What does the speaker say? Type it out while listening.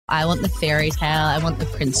I want the fairy tale. I want the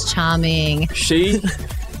Prince Charming. She,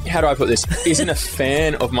 how do I put this, isn't a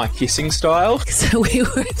fan of my kissing style. So we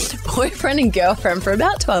were boyfriend and girlfriend for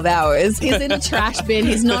about 12 hours. He's in a trash bin.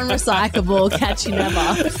 He's non-recyclable. Catch you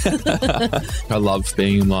never. I love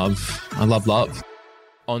being in love. I love love.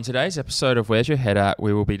 On today's episode of Where's Your Head At,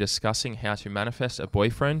 we will be discussing how to manifest a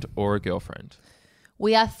boyfriend or a girlfriend.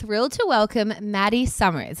 We are thrilled to welcome Maddie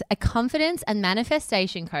Summers, a confidence and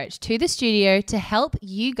manifestation coach, to the studio to help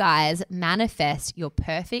you guys manifest your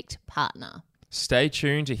perfect partner. Stay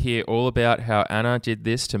tuned to hear all about how Anna did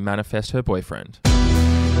this to manifest her boyfriend.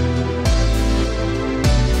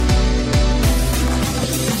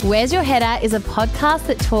 Where's Your Head At is a podcast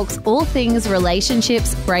that talks all things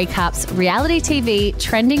relationships, breakups, reality TV,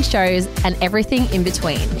 trending shows, and everything in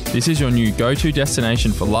between. This is your new go-to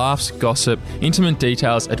destination for laughs, gossip, intimate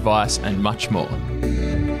details, advice, and much more.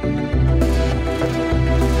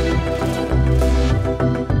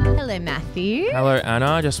 Hello, Matthew. Hello, Anna.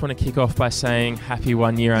 I just want to kick off by saying happy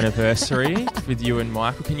 1 year anniversary with you and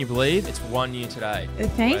Michael. Can you believe it's 1 year today?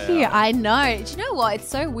 Thank you. I know. Do you know what? It's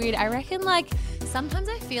so weird. I reckon sometimes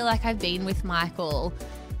I feel like I've been with Michael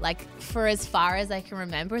for as far as I can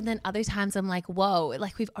remember, and then other times I'm like, whoa,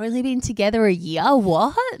 we've only been together a year?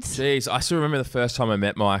 What? Jeez, I still remember the first time I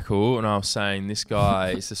met Michael and I was saying this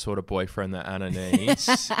guy is the sort of boyfriend that Anna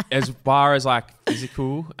needs. As far as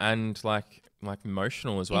physical and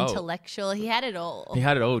emotional as well. Intellectual. He had it all. He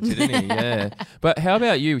had it all, didn't he? Yeah. But how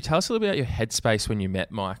about you? Tell us a little bit about your headspace when you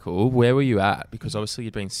met Michael. Where were you at? Because obviously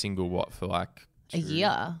you'd been single, for a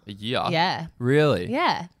year. A year? Yeah. Really?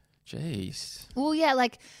 Yeah. Jeez. Well, yeah,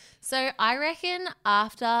 so I reckon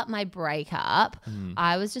after my breakup,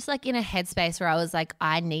 I was just in a headspace where I was like,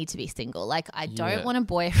 I need to be single. I don't want a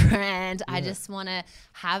boyfriend. Yeah. I just want to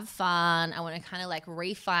have fun. I want to kind of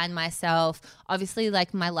refine myself. Obviously,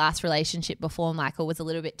 my last relationship before Michael was a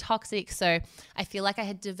little bit toxic. So I feel like I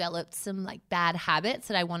had developed some bad habits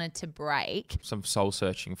that I wanted to break. Some soul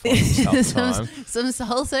searching for some Some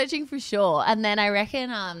soul searching for sure. And then I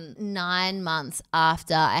reckon 9 months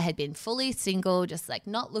after I had been fully single, just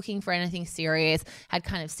not looking for anything serious, had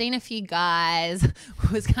kind of seen a few guys,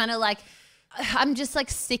 was kind of I'm just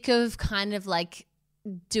sick of kind of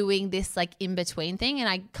doing this in between thing. And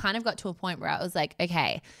I kind of got to a point where I was like,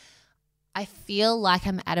 okay, I feel like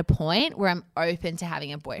I'm at a point where I'm open to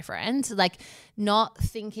having a boyfriend, not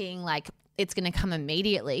thinking it's going to come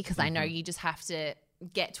immediately, because I know you just have to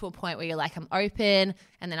get to a point where you're I'm open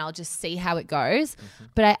and then I'll just see how it goes.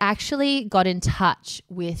 But I actually got in touch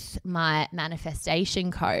with my manifestation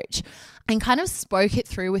coach and kind of spoke it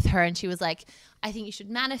through with her, and she was like, I think you should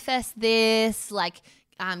manifest this,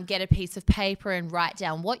 get a piece of paper and write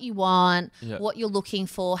down what you want, what you're looking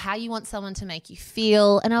for, how you want someone to make you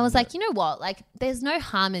feel. And I was like, you know what? There's no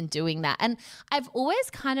harm in doing that. And I've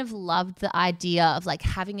always kind of loved the idea of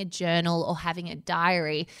having a journal or having a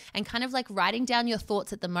diary and kind of writing down your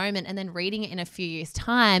thoughts at the moment and then reading it in a few years'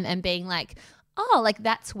 time and being like, oh,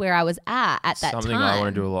 that's where I was at that time. Something I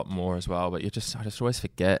want to do a lot more as well, but I just always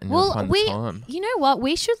forget and never find the time. You know what?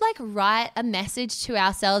 We should write a message to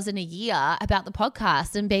ourselves in a year about the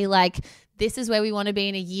podcast and be like, this is where we want to be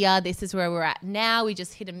in a year. This is where we're at now. We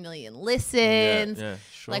just hit 1 million listens. Yeah,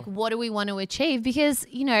 sure. What do we want to achieve? Because,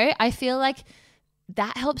 I feel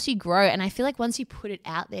that helps you grow. And I feel once you put it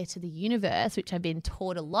out there to the universe, which I've been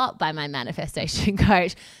taught a lot by my manifestation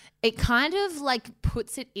coach, it kind of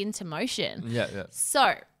puts it into motion. Yeah.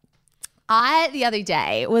 So I, the other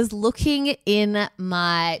day, was looking in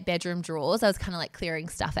my bedroom drawers. I was kind of clearing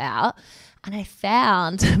stuff out, and I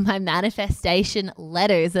found my manifestation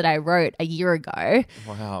letters that I wrote a year ago.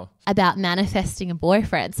 Wow. About manifesting a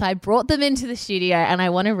boyfriend. So I brought them into the studio and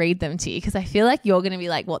I want to read them to you because I feel you're going to be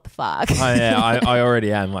what the fuck? Oh yeah, I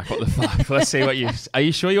already am what the fuck. Let's see are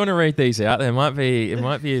you sure you want to read these out? It might be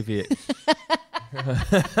a bit.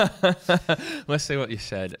 Let's see what you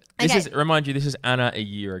said. Remind you, this is Anna a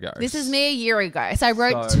year ago. This is me a year ago. So I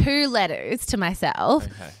wrote 2 letters to myself.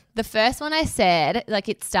 Okay. The first one I said,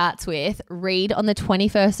 it starts with, read on the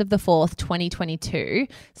 21st of the 4th, 2022.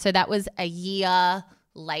 So that was a year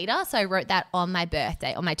later. So I wrote that on my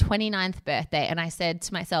birthday, on my 29th birthday. And I said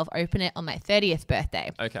to myself, open it on my 30th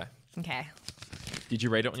birthday. Okay. Did you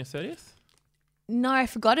read it on your 30th? No, I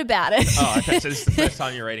forgot about it. Oh, okay. So this is the first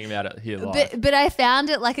time you're reading about it here live. But I found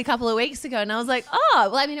it a couple of weeks ago and I was like, oh,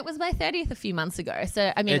 well, it was my 30th a few months ago.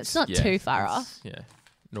 So, it's not too far off. Yeah,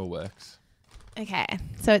 it all works. Okay.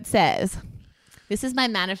 So it says, this is my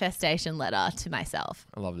manifestation letter to myself.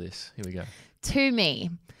 I love this. Here we go. To me,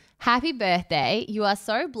 happy birthday. You are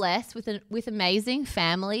so blessed with amazing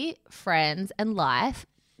family, friends, and life.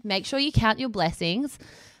 Make sure you count your blessings.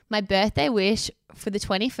 My birthday wish for the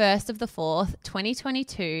 21st of the 4th,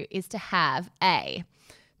 2022 is to have a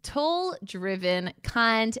tall, driven,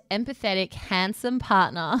 kind, empathetic, handsome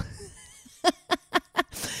partner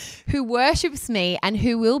who worships me and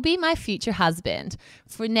who will be my future husband.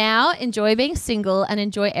 For now, enjoy being single and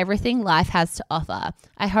enjoy everything life has to offer.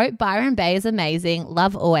 I hope Byron Bay is amazing.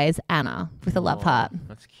 Love always, Anna, with a love heart.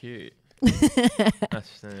 That's cute.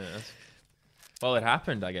 Well, it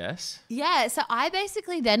happened, I guess. Yeah, so I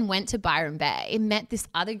basically then went to Byron Bay, met this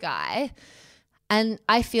other guy, and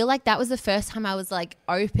I feel like that was the first time I was like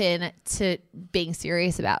open to being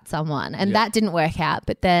serious about someone. And that didn't work out.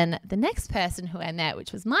 But then the next person who I met,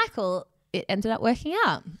 which was Michael, it ended up working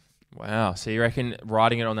out. Wow. So you reckon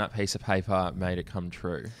writing it on that piece of paper made it come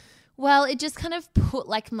true? Well, it just kind of put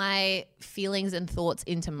like my feelings and thoughts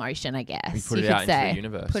into motion, I guess. You put it out into the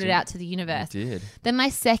universe. Put it out to the universe. You did. Then my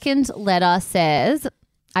second letter says,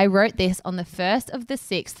 I wrote this on the 1st of the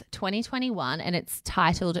 6th, 2021, and it's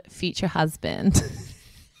titled Future Husband.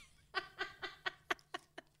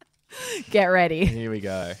 Get ready. Here we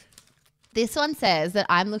go. This one says that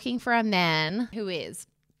I'm looking for a man who is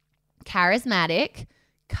charismatic,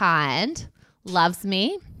 kind, loves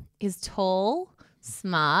me, is tall,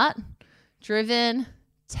 smart, driven,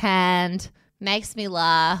 tanned, makes me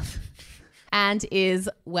laugh, and is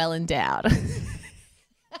well endowed.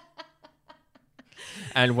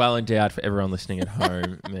 And well endowed for everyone listening at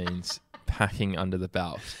home means packing under the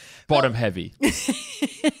belt. Bottom heavy.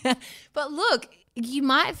 But look, you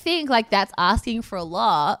might think like that's asking for a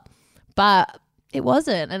lot, but it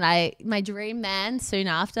wasn't. And my dream man soon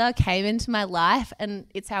after came into my life, and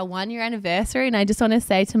it's our 1-year anniversary. And I just want to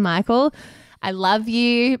say to Michael, I love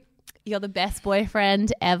you. You're the best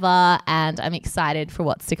boyfriend ever, and I'm excited for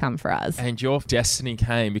what's to come for us. And your destiny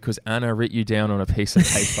came because Anna writ you down on a piece of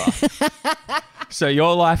paper. So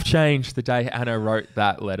your life changed the day Anna wrote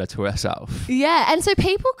that letter to herself. Yeah. And so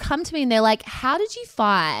people come to me and they're like, how did you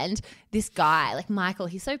find this guy? Like Michael,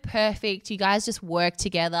 he's so perfect. You guys just work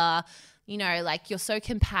together. You know, like you're so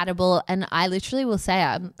compatible. And I literally will say,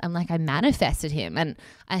 I'm like, I manifested him, and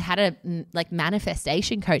I had a like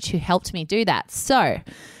manifestation coach who helped me do that. So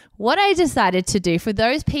what I decided to do for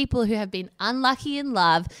those people who have been unlucky in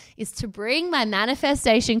love is to bring my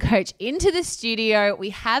manifestation coach into the studio.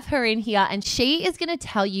 We have her in here, and she is going to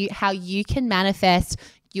tell you how you can manifest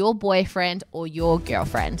your boyfriend or your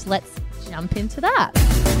girlfriend. Let's jump into that.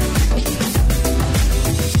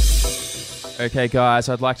 Okay, guys,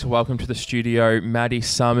 I'd like to welcome to the studio Maddie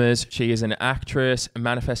Summers. She is an actress, a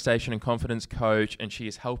manifestation and confidence coach, and she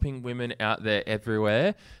is helping women out there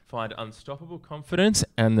everywhere find unstoppable confidence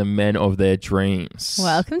and the men of their dreams.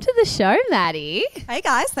 Welcome to the show, Maddie. Hey,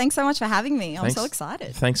 guys. Thanks so much for having me. I'm so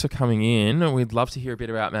excited. Thanks for coming in. We'd love to hear a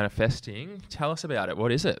bit about manifesting. Tell us about it.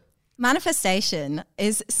 What is it? Manifestation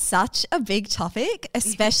is such a big topic,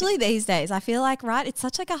 especially these days. I feel like, right, it's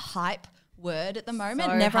such like a hype word at the moment, So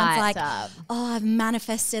and everyone's like, hyped up. oh, I've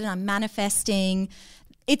manifested and I'm manifesting.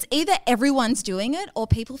 It's either everyone's doing it or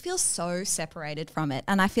people feel so separated from it.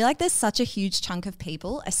 And I feel like there's such a huge chunk of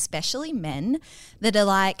people, especially men, that are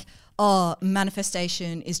like, oh,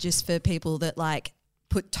 manifestation is just for people that like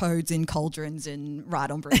put toads in cauldrons and ride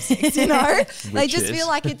on broomsticks, you know? They just feel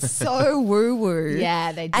like it's so woo-woo.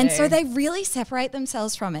 Yeah, they do. And so they really separate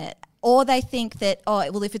themselves from it. Or they think that, oh,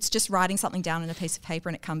 well, if it's just writing something down on a piece of paper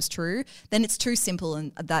and it comes true, then it's too simple,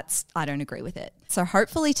 and I don't agree with it. So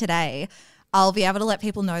hopefully today I'll be able to let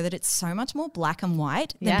people know that it's so much more black and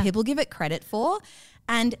white than people give it credit for.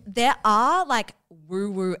 And there are like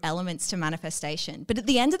woo-woo elements to manifestation. But at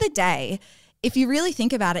the end of the day, if you really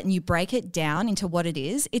think about it and you break it down into what it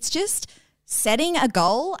is, it's just setting a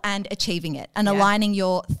goal and achieving it and aligning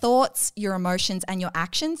your thoughts, your emotions and your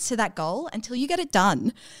actions to that goal until you get it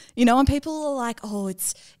done. You know, and people are like, oh,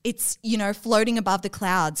 it's you know, floating above the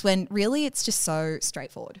clouds, when really it's just so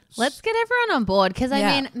straightforward. Let's get everyone on board, because I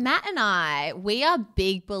mean, Matt and I, we are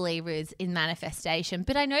big believers in manifestation,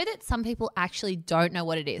 but I know that some people actually don't know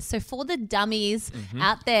what it is. So for the dummies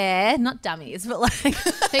out there, not dummies, but like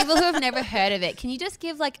people who have never heard of it, can you just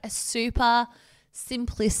give like a super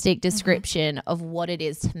simplistic description of what it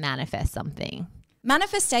is to manifest something?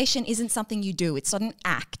 Manifestation isn't something you do. It's not an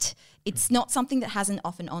act. It's not something that has an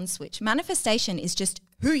off and on switch. Manifestation is just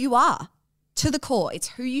who you are to the core. It's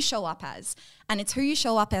who you show up as. And it's who you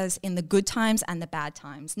show up as in the good times and the bad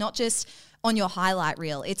times, not just on your highlight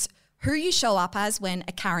reel. It's who you show up as when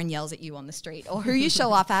a Karen yells at you on the street, or who you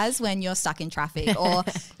show up as when you're stuck in traffic or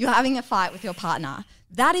you're having a fight with your partner.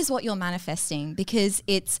 That is what you're manifesting, because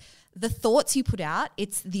it's the thoughts you put out,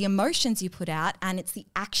 it's the emotions you put out, and it's the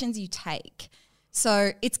actions you take.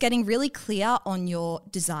 So it's getting really clear on your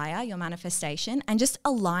desire, your manifestation, and just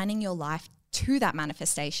aligning your life to that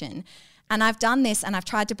manifestation. And I've done this and I've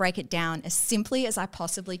tried to break it down as simply as I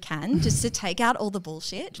possibly can just to take out all the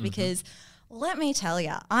bullshit because let me tell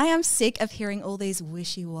you, I am sick of hearing all these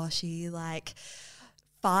wishy-washy, like,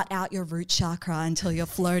 fart out your root chakra until you're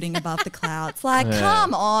floating above the clouds. Like,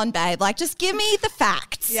 come on, babe. Like, just give me the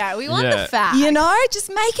facts. Yeah, we want the facts. You know, just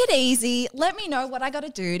make it easy. Let me know what I got to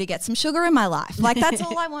do to get some sugar in my life. Like, that's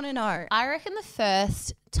all I want to know. I reckon the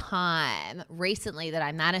first time recently that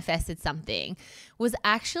I manifested something was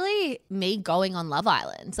actually me going on Love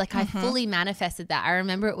Island. Like I fully manifested that. I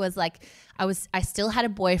remember it was like I still had a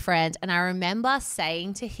boyfriend, and I remember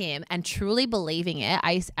saying to him and truly believing it.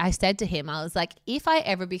 I said to him, I was like, if I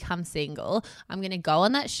ever become single, I'm going to go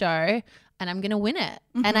on that show and I'm going to win it.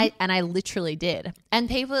 And I literally did. And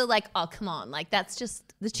people are like, oh, come on. Like that's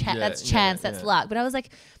just that's chance, that's luck. But I was like,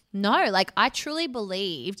 no, like I truly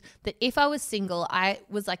believed that if I was single, I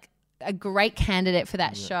was like a great candidate for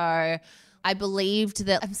that show. I believed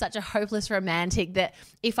that I'm such a hopeless romantic that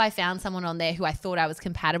if I found someone on there who I thought I was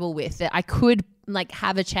compatible with, that I could like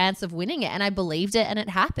have a chance of winning it. And I believed it and it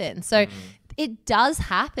happened. So it does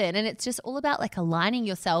happen. And it's just all about like aligning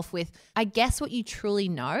yourself with, I guess, what you truly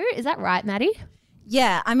know. Is that right, Maddie?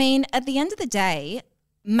 Yeah. I mean, at the end of the day,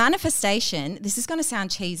 manifestation, this is going to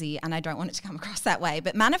sound cheesy and I don't want it to come across that way,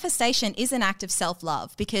 but manifestation is an act of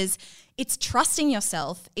self-love because it's trusting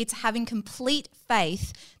yourself. It's having complete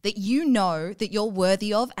faith that you know that you're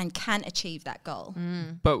worthy of and can achieve that goal.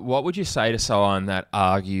 But what would you say to someone that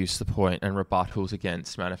argues the point and rebuttals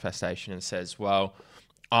against manifestation and says, well,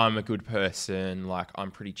 I'm a good person, like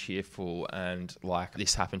I'm pretty cheerful and like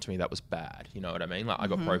this happened to me that was bad. You know what I mean? Like I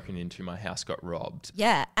got broken into, my house got robbed.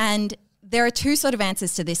 Yeah. And there are two sort of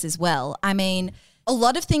answers to this as well. I mean, a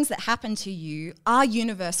lot of things that happen to you are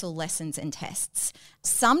universal lessons and tests.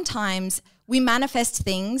 Sometimes we manifest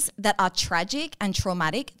things that are tragic and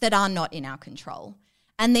traumatic that are not in our control.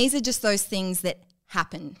 And these are just those things that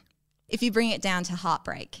happen. If you bring it down to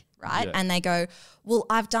heartbreak, right? Yeah. And they go, well,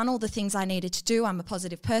 I've done all the things I needed to do. I'm a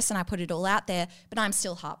positive person. I put it all out there, but I'm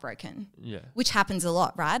still heartbroken. Yeah. Which happens a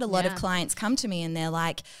lot, right? A lot of clients come to me and they're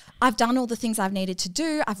like, I've done all the things I've needed to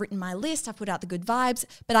do. I've written my list. I've put out the good vibes,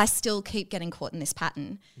 but I still keep getting caught in this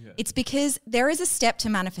pattern. Yeah. It's because there is a step to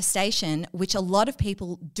manifestation which a lot of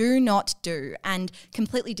people do not do and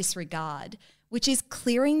completely disregard, which is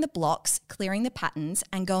clearing the blocks, clearing the patterns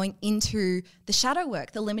and going into the shadow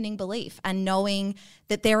work, the limiting belief, and knowing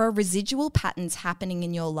that there are residual patterns happening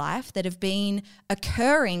in your life that have been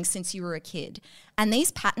occurring since you were a kid. And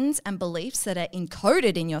these patterns and beliefs that are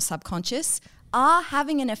encoded in your subconscious are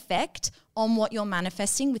having an effect on what you're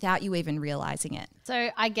manifesting without you even realizing it.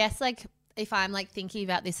 So I guess like if I'm like thinking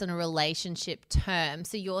about this in a relationship term,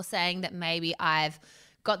 so you're saying that maybe I've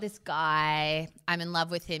got this guy, I'm in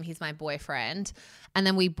love with him, he's my boyfriend, and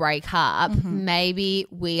then we break up. Maybe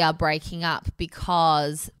we are breaking up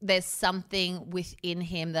because there's something within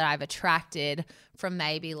him that I've attracted from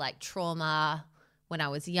maybe like trauma when I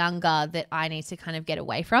was younger that I need to kind of get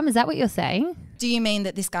away from. Is that what you're saying? Do you mean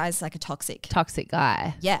that this guy's like a toxic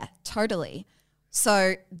guy? Yeah, totally.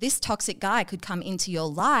 So this toxic guy could come into your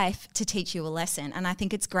life to teach you a lesson. And I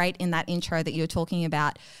think it's great in that intro that you were talking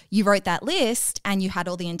about. You wrote that list and you had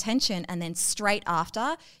all the intention, and then straight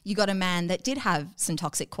after you got a man that did have some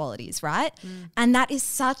toxic qualities, right? And that is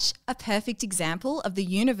such a perfect example of the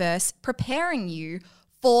universe preparing you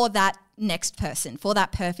for that next person, for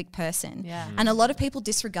that perfect person. Yeah. And a lot of people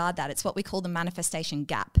disregard that. It's what we call the manifestation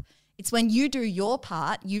gap. It's when you do your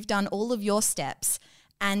part, you've done all of your steps,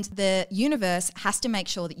 and the universe has to make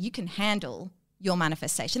sure that you can handle your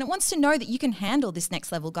manifestation. It wants to know that you can handle this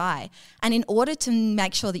next level guy. And in order to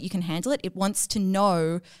make sure that you can handle it, it wants to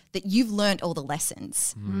know that you've learned all the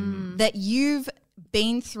lessons, that you've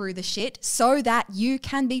been through the shit so that you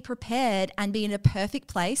can be prepared and be in a perfect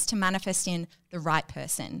place to manifest in the right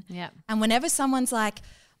person. Yeah. And whenever someone's like,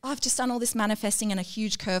 oh, I've just done all this manifesting and a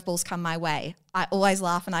huge curveball's come my way, I always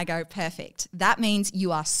laugh and I go, perfect. That means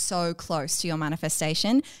you are so close to your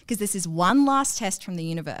manifestation because this is one last test from the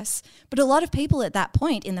universe. But a lot of people at that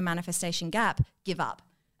point in the manifestation gap give up.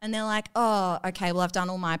 And they're like, oh, okay, well, I've done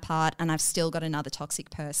all my part and I've still got another toxic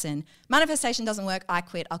person. Manifestation doesn't work. I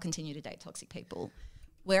quit. I'll continue to date toxic people.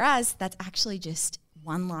 Whereas that's actually just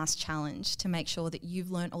one last challenge to make sure that you've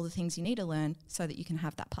learned all the things you need to learn so that you can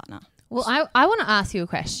have that partner. Well, I want to ask you a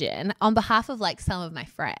question on behalf of like some of my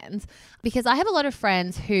friends, because I have a lot of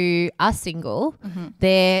friends who are single.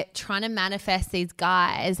 They're trying to manifest these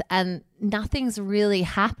guys and nothing's really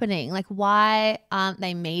happening. Like, why aren't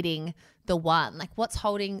they meeting the one? Like, what's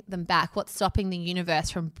holding them back? What's stopping the universe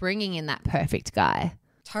from bringing in that perfect guy?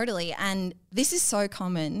 Totally. And this is so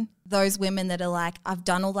common. Those women that are like, I've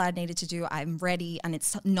done all that I needed to do. I'm ready and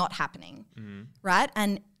it's not happening. Right?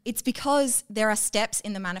 And it's because there are steps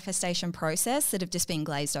in the manifestation process that have just been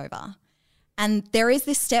glazed over. And there is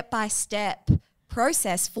this step-by-step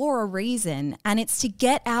process for a reason, and it's to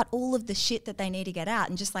get out all of the shit that they need to get out.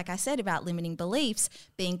 And just like I said about limiting beliefs,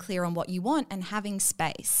 being clear on what you want and having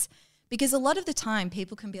space. Because a lot of the time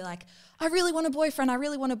people can be like, I really want a boyfriend, I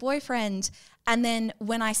really want a boyfriend. And then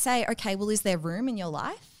when I say, okay, well, is there room in your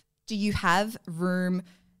life? Do you have room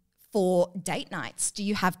for date nights? Do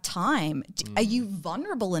you have time? Are you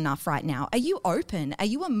vulnerable enough right now? Are you open? Are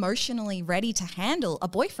you emotionally ready to handle a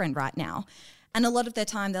boyfriend right now? And a lot of their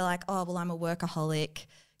time they're like, oh, well, I'm a workaholic.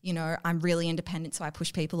 You know, I'm really independent, so I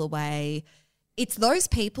push people away. It's those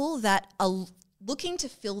people that are looking to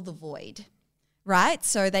fill the void, right?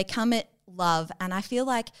 So they come at love. And I feel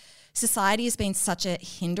like society has been such a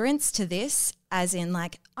hindrance to this, as in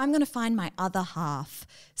like, I'm going to find my other half,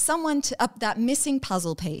 someone to that missing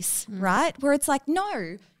puzzle piece, right? Where it's like,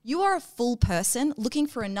 no, you are a full person looking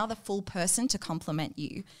for another full person to complement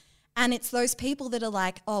you. And it's those people that are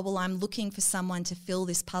like, oh, well, I'm looking for someone to fill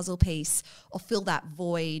this puzzle piece or fill that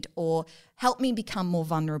void or help me become more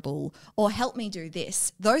vulnerable or help me do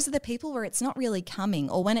this. Those are the people where it's not really coming,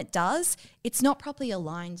 or when it does, it's not properly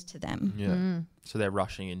aligned to them. Yeah. So they're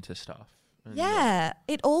rushing into stuff. And Yeah,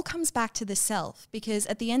 it all comes back to the self, because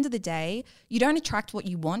at the end of the day, you don't attract what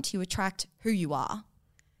you want, you attract who you are,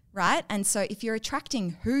 right? And so if you're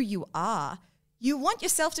attracting who you are, you want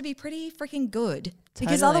yourself to be pretty freaking good,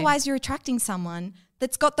 because Totally. otherwise you're attracting someone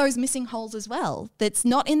that's got those missing holes as well, that's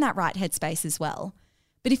not in that right headspace as well.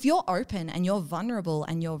 But if you're open and you're vulnerable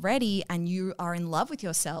and you're ready and you are in love with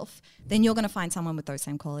yourself, then you're going to find someone with those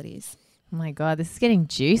same qualities. Oh my God, this is getting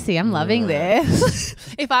juicy. I'm loving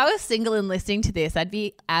this. If I was single and listening to this, I'd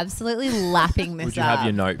be absolutely lapping this Would you up. have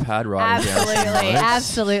your notepad writing down? Absolutely,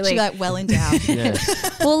 absolutely. She's like well endowed. Yeah.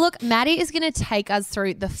 Well, look, Maddie is going to take us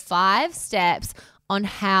through the 5 steps on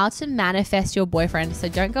how to manifest your boyfriend. So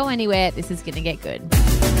don't go anywhere. This is going to get good.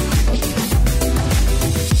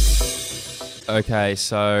 Okay,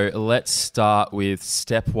 so let's start with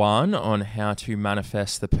step 1 on how to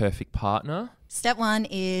manifest the perfect partner. Step 1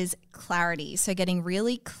 is clarity. So getting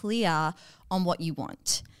really clear on what you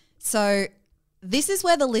want. So this is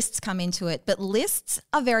where the lists come into it, but lists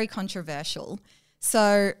are very controversial.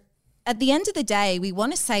 So at the end of the day, we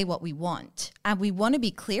want to say what we want and we want to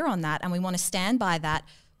be clear on that and we want to stand by that.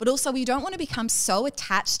 But also we don't want to become so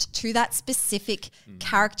attached to that specific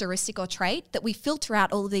characteristic or trait that we filter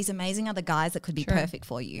out all of these amazing other guys that could be perfect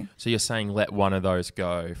for you. So you're saying let one of those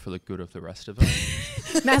go for the good of the rest of them?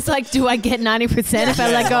 Matt's like, do I get 90% if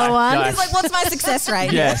I let go one? Yeah. He's like, what's my success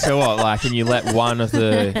rate? Yeah, so what? Like, can you let one of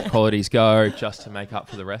the qualities go just to make up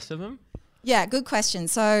for the rest of them? Yeah, good question.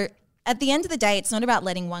 So at the end of the day, it's not about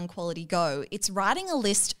letting one quality go. It's writing a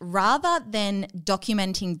list rather than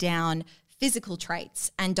documenting down physical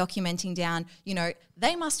traits and documenting down, you know,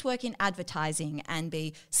 they must work in advertising and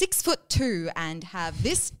be 6'2" and have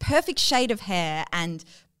this perfect shade of hair and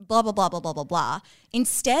blah, blah, blah, blah, blah, blah, blah.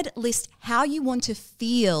 Instead, list how you want to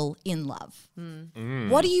feel in love.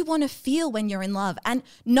 What do you want to feel when you're in love? And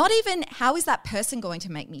not even how is that person going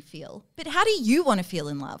to make me feel, but how do you want to feel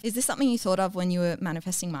in love? Is this something you thought of when you were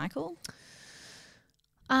manifesting Michael?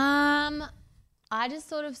 I just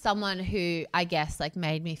thought of someone who I guess like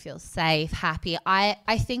made me feel safe, happy. I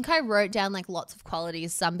think I wrote down like lots of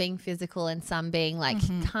qualities, some being physical and some being like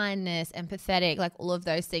kindness, empathetic, like all of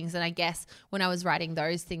those things. And I guess when I was writing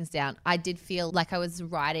those things down, I did feel like I was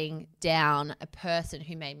writing down a person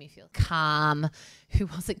who made me feel calm, who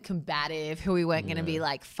wasn't combative, who we weren't going to be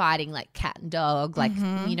like fighting like cat and dog, like,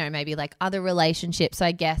 you know, maybe like other relationships. So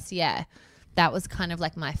I guess, yeah. That was kind of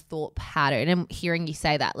like my thought pattern. And hearing you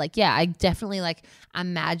say that, like, yeah, I definitely like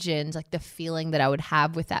imagined like the feeling that I would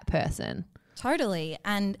have with that person. Totally.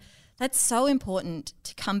 And that's so important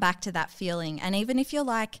to come back to that feeling. And even if you're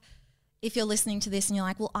like, if you're listening to this and you're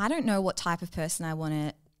like, well, I don't know what type of person I want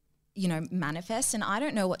to, you know, manifest, and I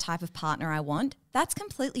don't know what type of partner I want, that's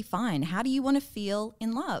completely fine. How do you want to feel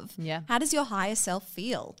in love? Yeah. How does your higher self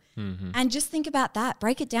feel? And just think about that.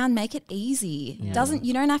 Break it down, make it easy. You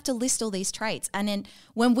don't have to list all these traits. And then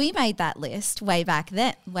when we made that list way back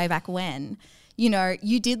when, you know,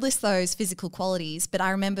 you did list those physical qualities, but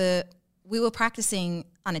I remember we were practicing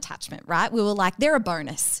unattachment, right? We were like, they're a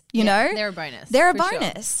bonus, you know? They're a bonus. They're a for sure.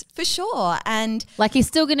 bonus, for sure. And Like he's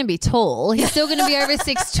still going to be tall. He's still going to be over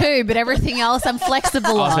 6'2", but everything else I'm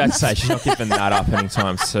flexible I was on. about to say, she's not giving that up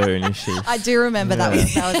anytime soon, is she? I do remember that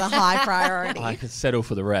was a high priority. I could settle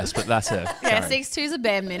for the rest, but that's it. Yeah, Sorry. 6'2" is a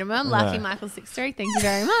bare minimum. Lucky Yeah. Michael's 6'3". Thank you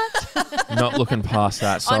very much. Not looking past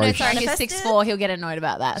that. Oh, Sorry. no, sorry. He's Manifested. 6'4". He'll get annoyed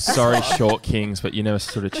about that. Sorry, short kings, but you never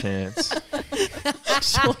stood a chance.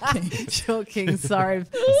 Short king. Sorry,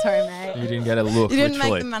 mate. You didn't get a look. You didn't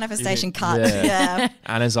literally. make the manifestation You cut. didn't- Yeah.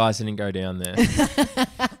 Anna's eyes didn't go down there.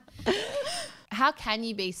 How can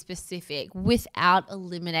you be specific without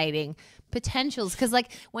eliminating potentials? Because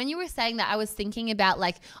like when you were saying that, I was thinking about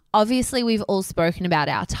like, obviously we've all spoken about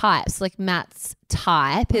our types. Like Matt's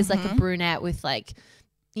type is like a brunette with like,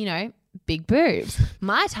 you know, big boobs.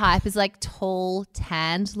 My type is like tall,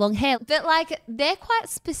 tanned, long hair. But like they're quite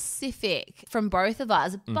specific from both of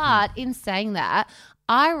us. But in saying that,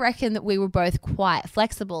 I reckon that we were both quite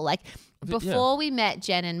flexible. Like before we met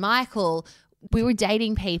Jen and Michael, we were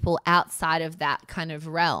dating people outside of that kind of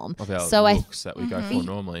realm. Of our So looks that we go for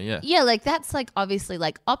normally, yeah. yeah, like that's like obviously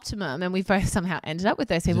like optimum, and we've both somehow ended up with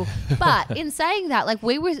those people. But in saying that, like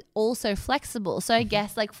we were also flexible. So I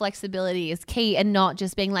guess like flexibility is key, and not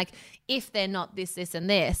just being like, if they're not this, this, and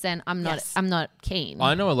this, then I'm not. Yes. I'm not keen.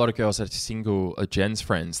 I know a lot of girls that are single, Jen's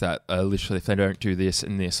friends, that are literally, if they don't do this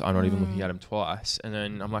and this, I'm not even looking at them twice. And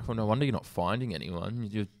then I'm like, well, no wonder you're not finding anyone.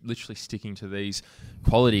 You're literally sticking to these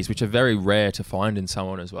qualities, which are very rare to find in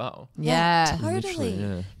someone as well. yeah. Totally.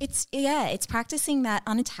 Literally, yeah. It's practicing that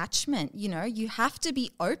unattachment, you know, you have to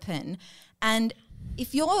be open. And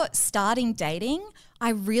if you're starting dating, I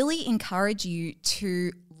really encourage you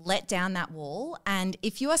to let down that wall. And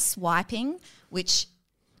if you are swiping, which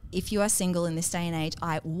if you are single in this day and age,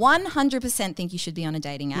 I 100% think you should be on a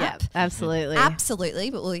dating Yeah, app. absolutely. Absolutely,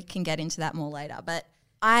 but we can get into that more later. But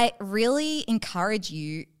I really encourage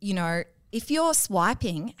you, you know, if you're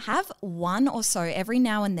swiping, have one or so every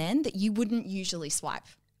now and then that you wouldn't usually swipe.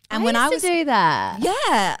 And when I used was to do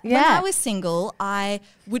that. when Yeah. I was single, I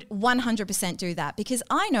would 100% do that because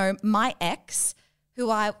I know my ex,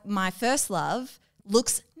 my first love,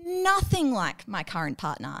 looks nothing like my current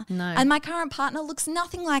partner. No. And my current partner looks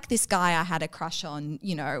nothing like this guy I had a crush on,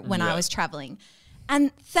 you know, when I was traveling.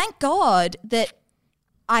 And thank God that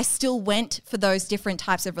I still went for those different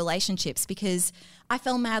types of relationships because I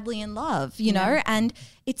fell madly in love, you know, and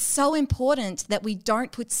it's so important that we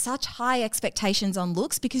don't put such high expectations on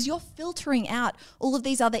looks because you're filtering out all of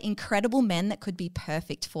these other incredible men that could be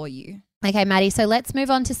perfect for you. Okay, Maddie, so let's move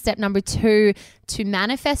on to step number 2 to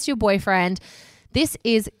manifest your boyfriend. This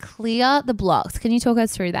is clear the blocks. Can you talk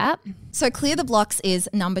us through that? So clear the blocks is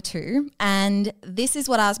number 2. And this is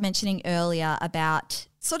what I was mentioning earlier about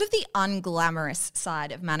sort of the unglamorous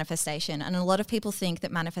side of manifestation. And a lot of people think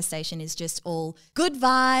that manifestation is just all good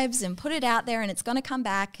vibes and put it out there and it's going to come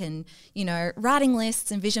back and, you know, writing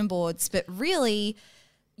lists and vision boards. But really,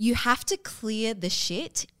 you have to clear the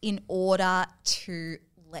shit in order to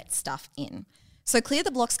let stuff in. So clear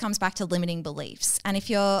the blocks comes back to limiting beliefs. And if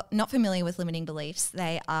you're not familiar with limiting beliefs,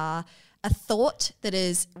 they are a thought that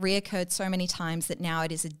has reoccurred so many times that now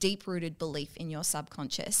it is a deep-rooted belief in your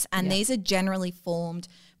subconscious. And these are generally formed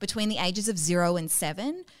between the ages of 0 and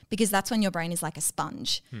 7 because that's when your brain is like a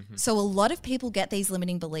sponge. So a lot of people get these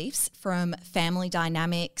limiting beliefs from family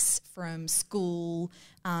dynamics, from school,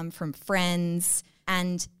 from friends,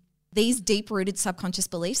 and these deep-rooted subconscious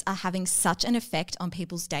beliefs are having such an effect on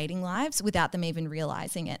people's dating lives without them even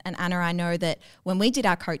realizing it. And Anna, I know that when we did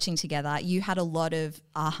our coaching together, you had a lot of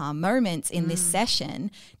aha moments in this session,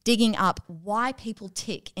 digging up why people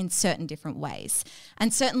tick in certain different ways.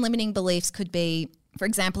 And certain limiting beliefs could be, for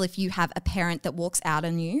example, if you have a parent that walks out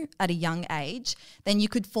on you at a young age, then you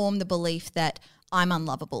could form the belief that I'm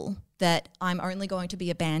unlovable, that I'm only going to be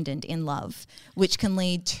abandoned in love, which can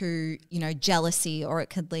lead to, you know, jealousy, or it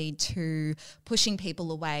could lead to pushing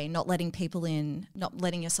people away, not letting people in, not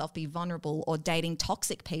letting yourself be vulnerable, or dating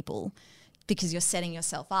toxic people because you're setting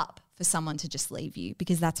yourself up for someone to just leave you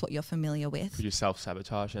because that's what you're familiar with. Could you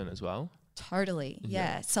self-sabotage then as well? Totally.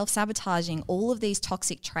 Yeah. Self-sabotaging, all of these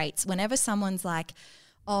toxic traits. Whenever someone's like,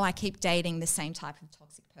 oh, I keep dating the same type of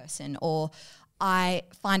toxic person, or I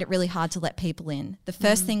find it really hard to let people in, the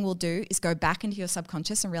first thing we'll do is go back into your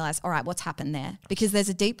subconscious and realize, all right, what's happened there? Because there's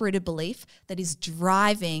a deep-rooted belief that is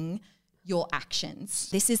driving your actions.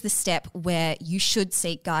 This is the step where you should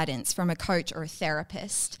seek guidance from a coach or a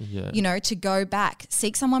therapist, you know, to go back,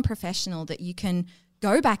 seek someone professional that you can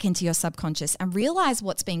go back into your subconscious and realize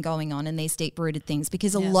what's been going on in these deep-rooted things,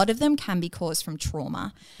 because a lot of them can be caused from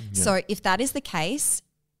trauma. So if that is the case,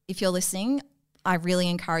 if you're listening, I really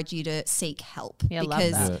encourage you to seek help Yeah, love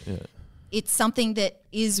because that. it's something that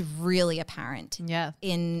is really apparent Yeah.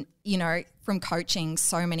 in, from coaching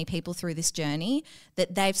so many people through this journey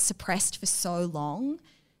that they've suppressed for so long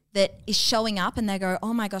that is showing up and they go,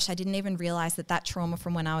 oh my gosh, I didn't even realize that trauma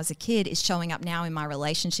from when I was a kid is showing up now in my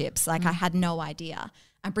relationships. Like I had no idea.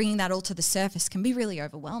 And bringing that all to the surface can be really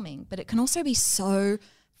overwhelming, but it can also be so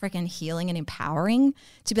freaking healing and empowering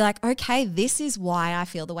to be like, okay, this is why I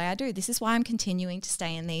feel the way I do. This is why I'm continuing to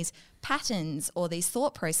stay in these patterns or these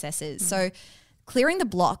thought processes. So clearing the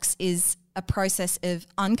blocks is a process of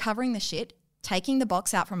uncovering the shit, taking the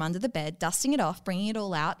box out from under the bed, dusting it off, bringing it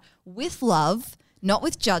all out with love, not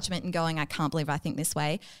with judgment and going, I can't believe I think this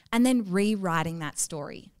way, and then rewriting that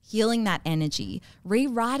story, healing that energy,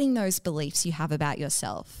 rewriting those beliefs you have about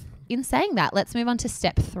yourself. In saying that, let's move on to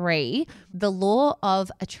step 3, the law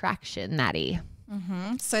of attraction, Maddie.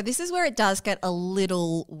 So this is where it does get a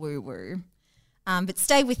little woo-woo. But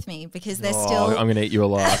stay with me because there's still... I'm going to eat you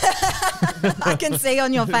alive. I can see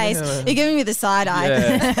on your face. You're giving me the side eye.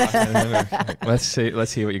 Yeah. Let's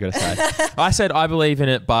hear what you got to say. I said I believe in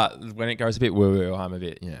it, but when it goes a bit woo-woo, I'm a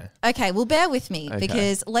bit, Okay, well, bear with me Okay.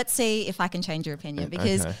 because let's see if I can change your opinion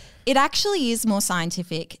because Okay. it actually is more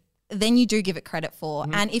scientific than you do give it credit for.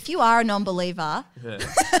 And if you are a non-believer,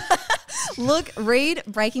 read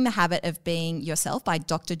Breaking the Habit of Being Yourself by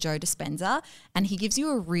Dr. Joe Dispenza, and he gives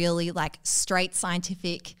you a really straight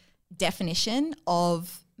scientific definition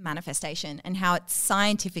of manifestation and how it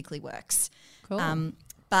scientifically works. Cool.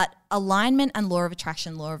 But alignment and law of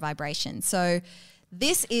attraction, law of vibration. So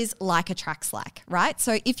this is like attracts like, right?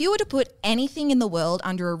 So if you were to put anything in the world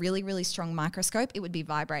under a really, really strong microscope, it would be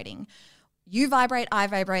vibrating. You vibrate, I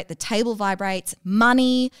vibrate, the table vibrates,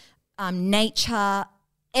 money, nature,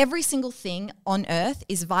 every single thing on earth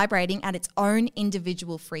is vibrating at its own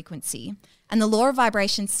individual frequency. And the law of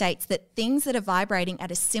vibration states that things that are vibrating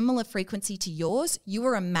at a similar frequency to yours, you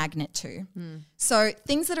are a magnet to. So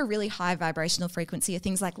things that are really high vibrational frequency are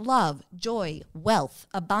things like love, joy, wealth,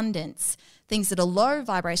 abundance. Things that are low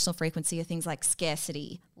vibrational frequency are things like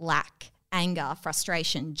scarcity, lack, anger,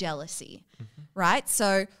 frustration, jealousy, right?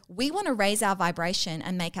 So we want to raise our vibration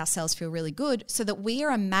and make ourselves feel really good so that we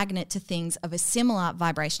are a magnet to things of a similar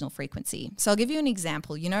vibrational frequency. So I'll give you an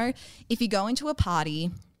example. If you go into a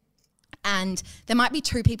party and there might be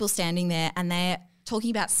 2 people standing there and they're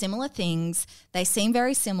talking about similar things, they seem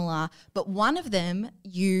very similar, but one of them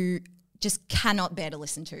you just cannot bear to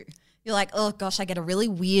listen to. You're like, oh gosh, I get a really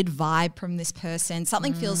weird vibe from this person.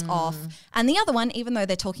 Something feels off. And the other one, even though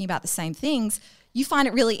they're talking about the same things, you find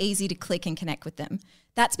it really easy to click and connect with them.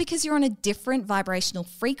 That's because you're on a different vibrational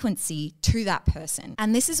frequency to that person.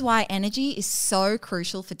 And this is why energy is so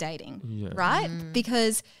crucial for dating, right?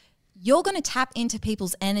 Because you're going to tap into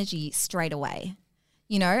people's energy straight away,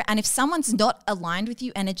 and if someone's not aligned with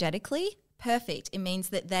you energetically, perfect. It means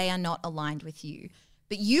that they are not aligned with you.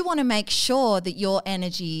 But you want to make sure that your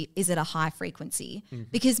energy is at a high frequency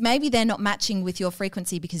because maybe they're not matching with your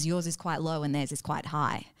frequency because yours is quite low and theirs is quite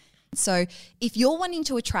high. So if you're wanting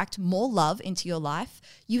to attract more love into your life,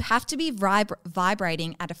 you have to be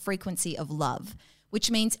vibrating at a frequency of love,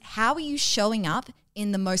 which means how are you showing up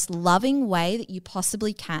in the most loving way that you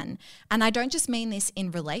possibly can? And I don't just mean this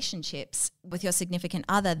in relationships with your significant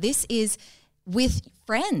other. This is with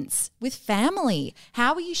friends, with family.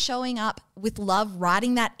 How are you showing up with love,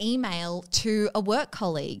 writing that email to a work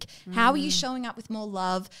colleague? How are you showing up with more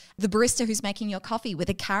love, the barista who's making your coffee, with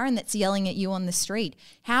a Karen that's yelling at you on the street?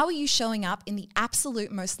 How are you showing up in the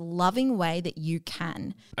absolute most loving way that you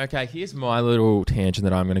can? Okay, here's my little tangent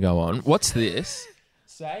that I'm going to go on. What's this?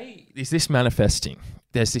 Is this manifesting?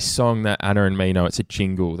 There's this song that Anna and me know. It's a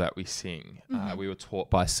jingle that we sing. We were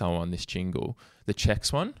taught by someone this jingle. The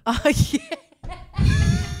Checks one. Oh, yeah.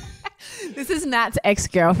 This is Matt's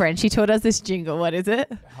ex-girlfriend. She taught us this jingle. What is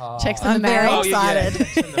it? Checks in the I'm very mail. excited.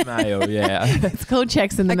 Checks in the mail, yeah. It's called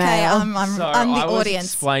Checks in the Okay, mail. I'm So the I was audience.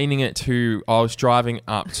 explaining it I was driving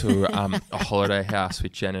up to a holiday house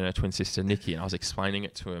with Jen and her twin sister Nikki, and I was explaining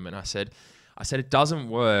it to him, and I said it doesn't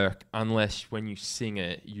work unless when you sing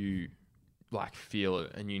it, you feel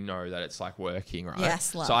it and you know that it's working, right?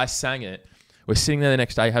 Yes, love. So I sang it. We're sitting there the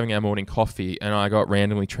next day having our morning coffee, and I got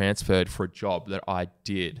randomly transferred for a job that I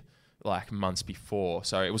did months before.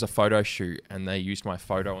 So it was a photo shoot, and they used my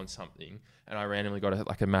photo on something, and I randomly got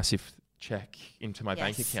a massive check into my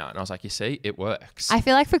bank account, and I was like, you see, it works. I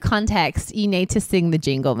feel like for context, you need to sing the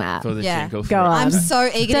jingle, Matt. For the Yeah. jingle. Go on. I'm so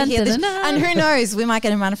eager to hear this. Dun, dun, dun, dun. And who knows, we might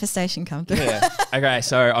get a manifestation come through. Yeah. Okay,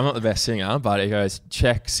 so I'm not the best singer, but it goes,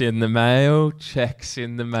 checks in the mail, checks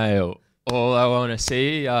in the mail. all I want to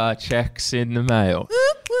see are checks in the mail.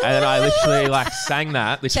 And then I literally like sang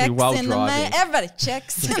that literally Checks while in the mail. driving. Everybody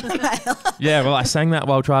checks in the mail. Yeah, well, I sang that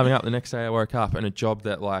while driving up. The next day I woke up and a job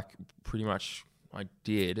that like pretty much I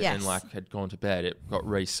did and Yes. like had gone to bed, it got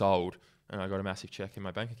resold and I got a massive check in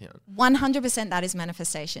my bank account. 100% that is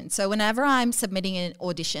manifestation. So whenever I'm submitting an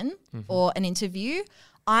audition or an interview,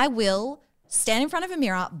 I will stand in front of a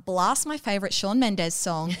mirror, blast my favorite Shawn Mendes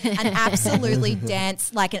song and absolutely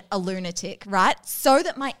dance like a lunatic, right? So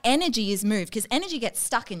that my energy is moved, because energy gets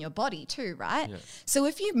stuck in your body too, right? Yeah. So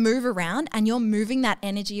if you move around and you're moving that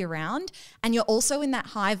energy around and you're also in that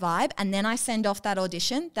high vibe, and then I send off that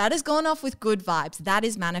audition, that has gone off with good vibes. That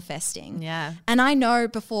is manifesting. Yeah. And I know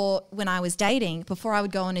before, when I was dating, before I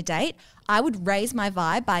would go on a date, I would raise my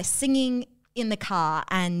vibe by singing in the car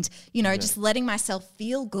and, you know, just letting myself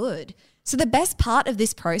feel good. So the best part of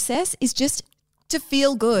this process is just to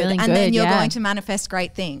feel good. Feeling And then good, you're yeah. going to manifest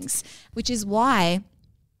great things, which is why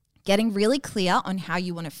getting really clear on how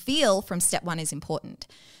you want to feel from step one is important.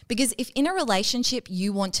 Because if in a relationship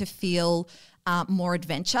you want to feel more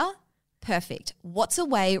adventure, perfect. What's a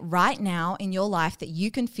way right now in your life that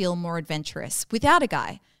you can feel more adventurous without a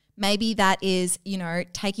guy? Maybe that is, you know,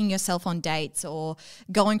 taking yourself on dates or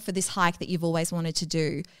going for this hike that you've always wanted to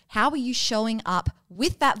do. How are you showing up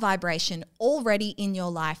with that vibration already in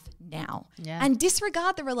your life now? Yeah. And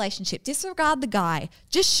disregard the relationship, disregard the guy.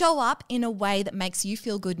 Just show up in a way that makes you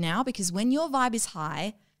feel good now, because when your vibe is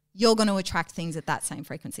high, you're going to attract things at that same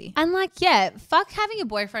frequency. And like, yeah, fuck having a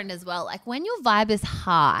boyfriend as well. Like when your vibe is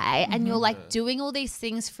high and you're like doing all these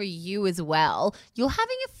things for you as well, you're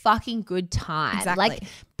having a fucking good time. Exactly. Like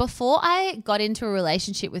before I got into a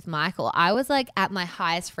relationship with Michael, I was like at my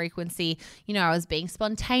highest frequency. You know, I was being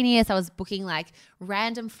spontaneous. I was booking like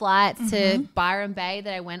random flights to Byron Bay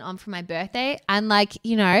that I went on for my birthday. And like,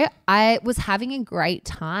 you know, I was having a great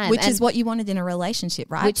time. Which And is what you wanted in a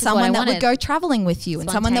relationship, right? Which is what I Someone that wanted. would go traveling with you and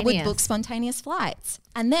someone that would Spontaneous. book spontaneous flights.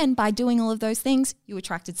 And then by doing all of those things, you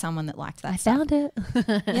attracted someone that liked that I stuff. found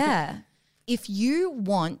it. Yeah. If you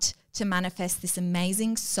want to manifest this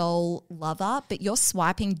amazing soul lover, but you're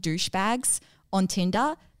swiping douchebags on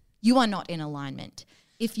Tinder, you are not in alignment.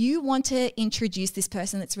 If you want to introduce this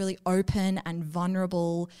person that's really open and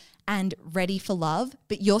vulnerable and ready for love,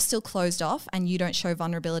 but you're still closed off and you don't show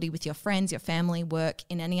vulnerability with your friends, your family, work,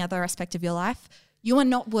 in any other aspect of your life, you are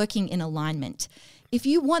not working in alignment. If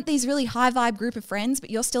you want these really high vibe group of friends, but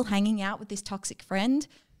you're still hanging out with this toxic friend,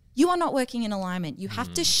 you are not working in alignment. You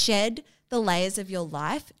have to shed the layers of your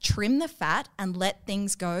life, trim the fat, and let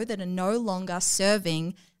things go that are no longer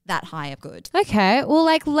serving that higher good. Okay, well,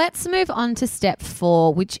 like let's move on to step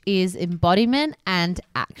 4, which is embodiment and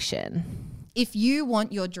action. If you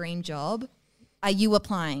want your dream job, are you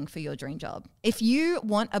applying for your dream job? If you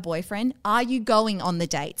want a boyfriend, are you going on the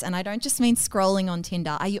dates? And I don't just mean scrolling on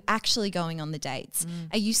Tinder. Are you actually going on the dates?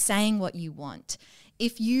 Are you saying what you want?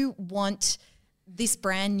 If you want this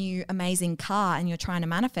brand new amazing car and you're trying to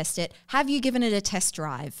manifest it, have you given it a test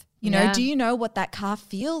drive? You know, Yeah. do you know what that car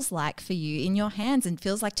feels like for you in your hands and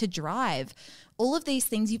feels like to drive? All of these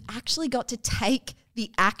things, you've actually got to take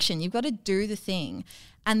the action. You've got to do the thing.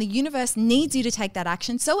 And the universe needs you to take that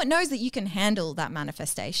action so it knows that you can handle that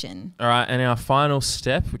manifestation. All right, and our final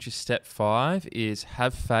step, which is step 5, is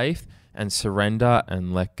have faith and surrender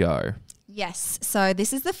and let go. Yes. So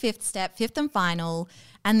this is the 5th step, 5th and final.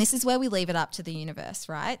 And this is where we leave it up to the universe,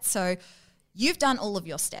 right? So you've done all of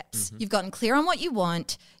your steps. You've gotten clear on what you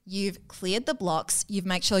want. You've cleared the blocks. You've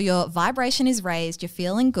made sure your vibration is raised. You're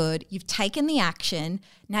feeling good. You've taken the action.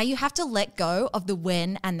 Now you have to let go of the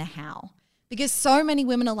when and the how. Because so many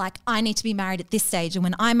women are like, I need to be married at this stage. And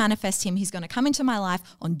when I manifest him, he's going to come into my life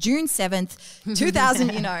on June 7th,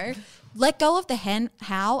 2000, you know. Let go of the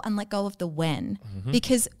how and let go of the when.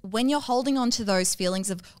 Because when you're holding on to those feelings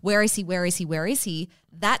of where is he, where is he, where is he,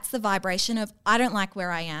 that's the vibration of I don't like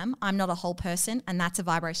where I am. I'm not a whole person. And that's a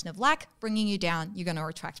vibration of lack bringing you down. You're going to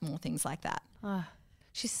attract more things like that.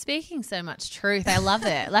 She's speaking so much truth. I love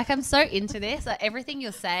it. Like I'm so into this. Like everything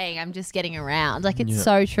you're saying, I'm just getting around. Like it's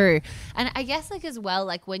so true. And I guess like as well,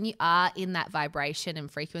 like when you are in that vibration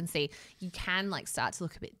and frequency, you can like start to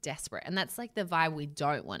look a bit desperate. And that's like the vibe we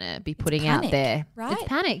don't want to be putting panic, out there. right? It's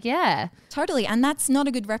panic, yeah. Totally. And that's not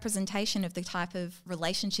a good representation of the type of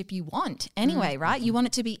relationship you want anyway, right? You want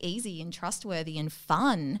it to be easy and trustworthy and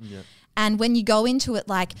fun. And when you go into it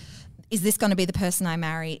like, is this going to be the person I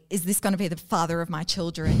marry? Is this going to be the father of my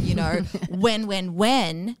children? You know,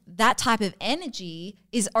 when, that type of energy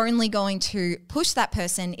is only going to push that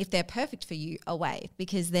person, if they're perfect for you, away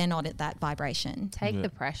because they're not at that vibration. Take the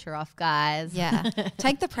pressure off, guys. Yeah.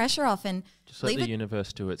 Take the pressure off and Just let leave the it.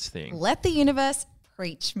 universe do its thing. Let the universe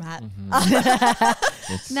Preach, Matt.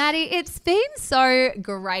 Maddie, it's been so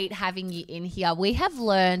great having you in here. We have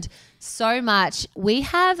learned so much. We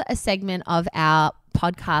have a segment of our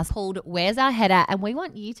podcast called Where's Our Head At? And we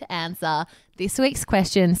want you to answer this week's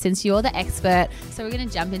question since you're the expert. So we're going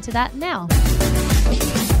to jump into that now.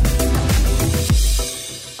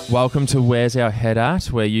 Welcome to Where's Our Head At,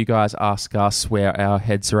 where you guys ask us where our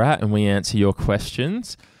heads are at and we answer your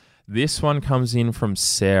questions. This one comes in from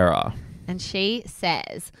Sarah. And she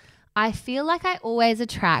says, I feel like I always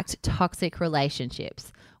attract toxic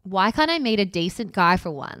relationships. Why can't I meet a decent guy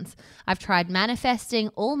for once? I've tried manifesting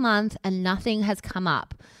all month and nothing has come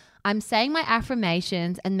up. I'm saying my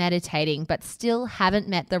affirmations and meditating, but still haven't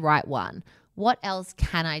met the right one. What else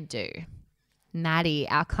can I do? Maddie,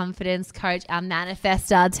 our confidence coach, our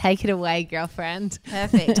manifestor, take it away, girlfriend.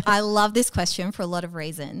 Perfect. I love this question for a lot of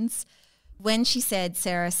reasons. When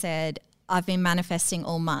Sarah said, I've been manifesting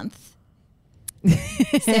all month.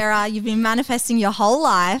 Sarah, you've been manifesting your whole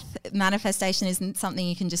life. Manifestation isn't something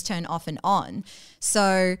you can just turn off and on.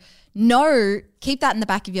 So keep that in the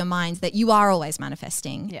back of your mind that you are always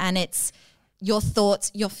manifesting, and it's your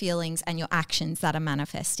thoughts, your feelings, and your actions that are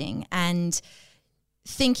manifesting. And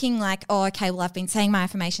thinking like, oh, okay, well, I've been saying my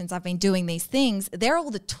affirmations, I've been doing these things. They're all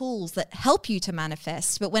the tools that help you to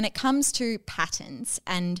manifest. But when it comes to patterns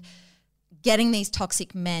and getting these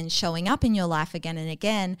toxic men showing up in your life again and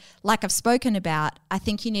again, like I've spoken about, I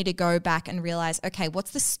think you need to go back and realize, okay, what's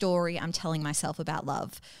the story I'm telling myself about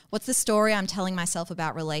love? What's the story I'm telling myself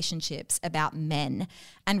about relationships, about men?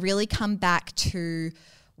 And really come back to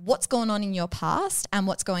what's going on in your past and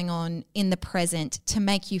what's going on in the present to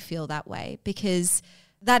make you feel that way, because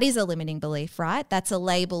that is a limiting belief, right? That's a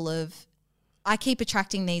label of, I keep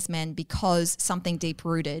attracting these men because something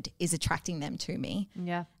deep-rooted is attracting them to me.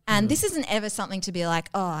 Yeah. And this isn't ever something to be like,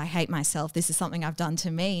 oh, I hate myself. This is something I've done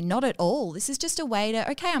to me. Not at all. This is just a way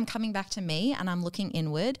to, okay, I'm coming back to me and I'm looking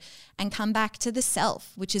inward and come back to the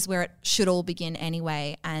self, which is where it should all begin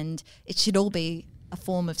anyway. And it should all be a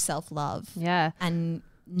form of self-love. Yeah. And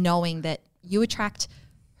knowing that you attract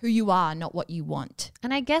who you are, not what you want.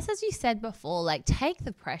 And I guess, as you said before, like, take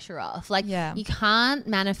the pressure off. Like, Yeah. you can't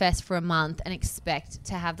manifest for a month and expect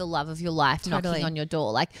to have the love of your life knocking on your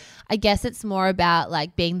door. Like, I guess it's more about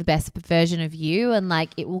like being the best version of you, and like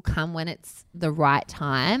it will come when it's the right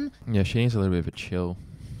time. Yeah, she needs a little bit of a chill.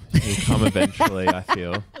 It'll come eventually, I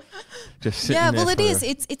feel. Just sitting Yeah, there well, it is.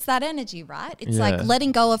 It's that energy, right? It's Yeah. like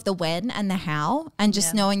letting go of the when and the how, and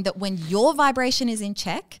just knowing that when your vibration is in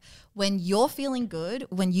check, when you're feeling good,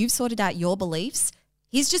 when you've sorted out your beliefs,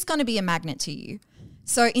 he's just going to be a magnet to you.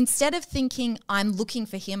 So instead of thinking, I'm looking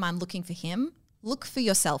for him, look for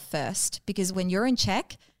yourself first, because when you're in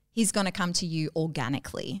check, he's going to come to you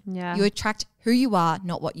organically. Yeah. You attract who you are,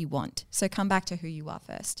 not what you want. So come back to who you are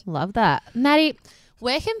first. Love that. Maddie,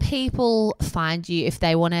 where can people find you if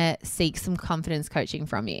they want to seek some confidence coaching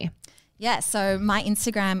from you? Yeah, so my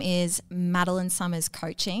Instagram is Madeline Summers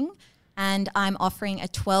Coaching, and I'm offering a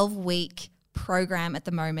 12-week program at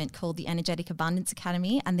the moment called the Energetic Abundance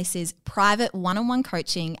Academy, and this is private one-on-one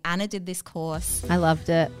coaching. Anna did this course. I loved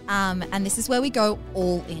it. And this is where we go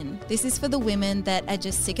all in. This is for the women that are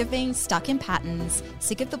just sick of being stuck in patterns,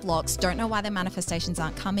 sick of the blocks, don't know why their manifestations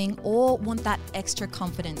aren't coming, or want that extra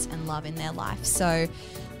confidence and love in their life. So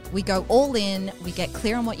we go all in, we get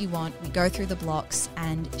clear on what you want, we go through the blocks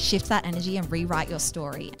and shift that energy and rewrite your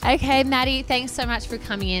story. Okay, Maddie, thanks so much for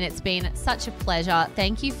coming in. It's been such a pleasure.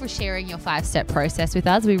 Thank you for sharing your 5-step process with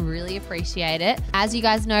us. We really appreciate it. As you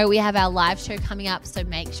guys know, we have our live show coming up, so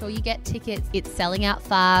make sure you get tickets. It's selling out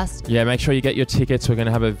fast. Yeah, make sure you get your tickets. We're going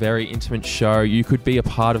to have a very intimate show. You could be a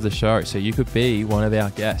part of the show, so you could be one of our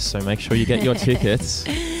guests. So make sure you get your tickets.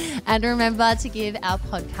 And remember to give our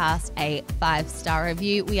podcast a 5-star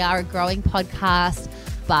review. We are a growing podcast,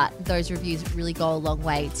 but those reviews really go a long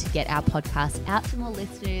way to get our podcast out to more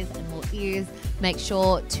listeners and more ears. Make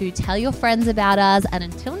sure to tell your friends about us. And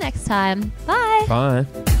until next time, bye.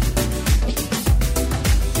 Bye.